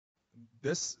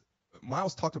this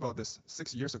Miles talked about this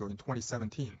 6 years ago in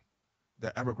 2017.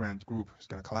 The Evergrande Group is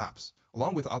going to collapse,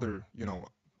 along with other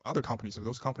other companies. So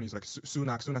those companies like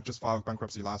Sunak just filed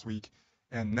bankruptcy last week,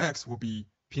 and next will be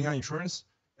Ping An Insurance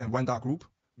and Wanda Group,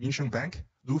 Minsheng Bank,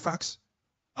 Lufax,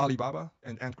 Alibaba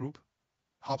and Ant Group,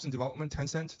 Hobson Development,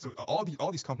 Tencent. So all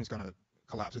these companies are going to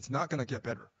collapse. It's not going to get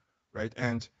better, right?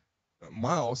 And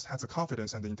Miles has the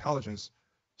confidence and the intelligence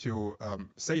to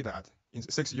say that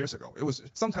 6 years ago. It was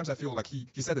sometimes I feel like he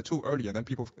said it too early, and then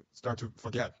people start to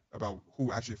forget about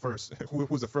who actually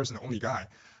who's the first and only guy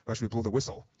who actually blew the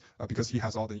whistle, because he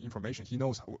has all the information. He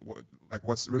knows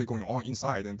what's really going on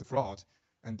inside, and the fraud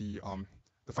and the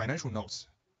financial notes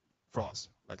frauds.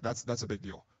 Like that's a big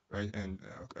deal, right? And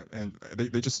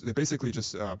they basically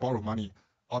just borrow money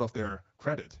out of their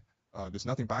credit. There's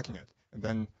nothing backing it, and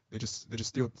then they just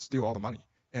steal all the money.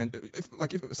 And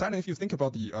if you think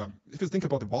about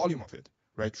the volume of it,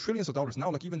 right? Trillions of dollars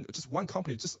now, like even just one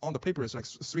company, just on the paper, is like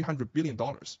 $300 billion.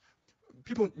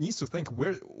 People need to think,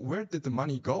 where did the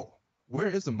money go? Where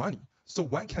is the money? So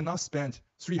one cannot spend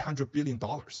 $300 billion,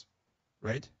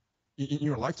 right? In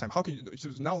your lifetime. How can you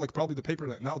now, like probably the paper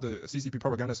that now the CCP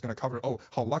propaganda is going to cover,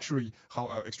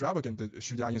 how extravagant the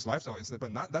Xu Jiayin's lifestyle is,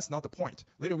 but that's not the point.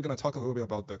 Later we're going to talk a little bit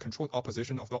about the controlled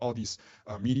opposition of all these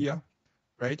media,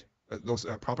 right? Those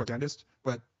propagandists.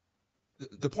 But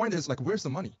the point is, like, where's the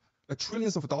money? Like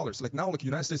trillions of dollars. Like now, like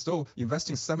United States still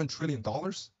investing $7 trillion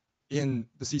in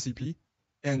the CCP,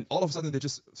 and all of a sudden they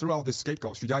just throw out this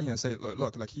scapegoat, Xu Jiayin, and say,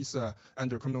 look, like he's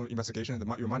under criminal investigation,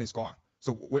 and your money's gone.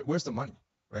 So where's the money,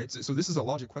 right? So this is a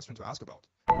logic question to ask about.